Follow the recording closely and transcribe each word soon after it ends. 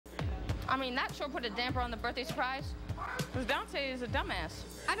I mean, that sure put a damper on the birthday surprise. Because Dante is a dumbass.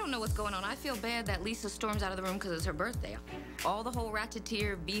 I don't know what's going on. I feel bad that Lisa storms out of the room because it's her birthday. All the whole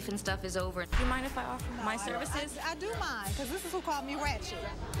ratcheteer beef and stuff is over. Do you mind if I offer my services? I do mind, because this is who called me ratchet.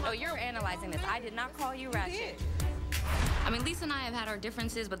 Oh, you're analyzing this. I did not call you ratchet. You did. I mean, Lisa and I have had our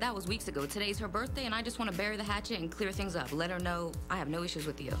differences, but that was weeks ago. Today's her birthday, and I just want to bury the hatchet and clear things up. Let her know I have no issues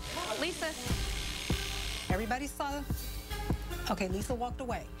with you. Lisa. Everybody saw. Okay, Lisa walked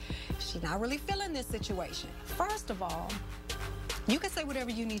away. She's not really feeling this situation. First of all, you can say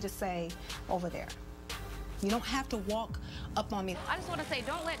whatever you need to say over there. You don't have to walk up on me. I just want to say,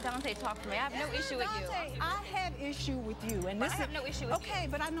 don't let Dante talk to me. I have no issue with you. Dante, I have issue with you. And this I have no issue with you. Okay,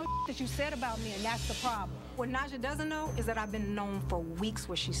 but I know that you said about me, and that's the problem. What Naja doesn't know is that I've been known for weeks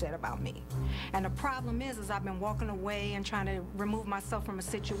what she said about me. And the problem is I've been walking away and trying to remove myself from a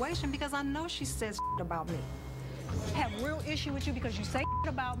situation because I know she says about me. I have real issue with you because you say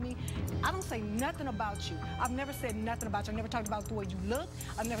about me. I don't say nothing about you. I've never said nothing about you. I've never talked about the way you look.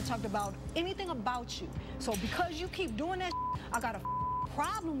 I've never talked about anything about you. So because you keep doing that, I got a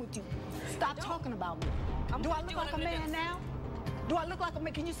problem with you. Stop talking about me. Do I look like a man now? Do I look like a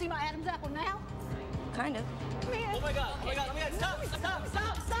man? Can you see my Adam's apple now? Kind of. Man. Oh my God, oh my God, oh my God, stop, stop,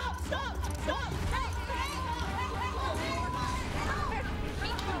 stop, stop, stop, stop.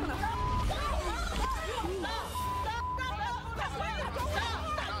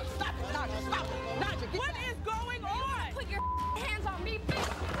 What is going on? Put your hands on me,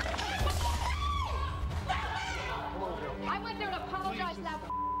 bitch. I went there to apologize to that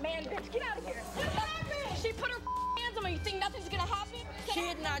man, bitch. Get out of here. She put her hands on me. You think nothing's gonna happen? She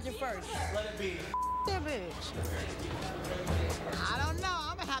hit Naja first. Let it be. That bitch. I don't know.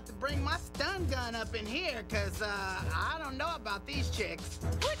 I'm gonna have to bring my stun gun up in here, cause I don't know about these chicks.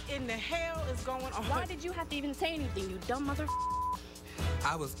 What in the hell is going on? Why did you have to even say anything, you dumb mother?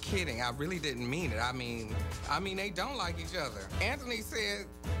 I was kidding. I really didn't mean it. I mean, they don't like each other. Anthony said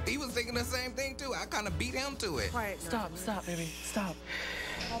he was thinking the same thing too. I kind of beat him to it. Quiet. Stop, stop, baby. Stop.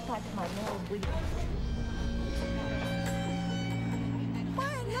 I'll talk to my nose bleeding. What?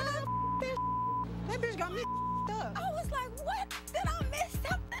 That bitch got me up. I was like, what? Did I miss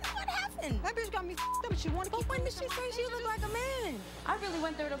something? What happened? That bitch got me up, but she wanted to keep. But when did she say she looked like a man? I really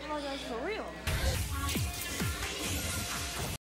went there to apologize for real.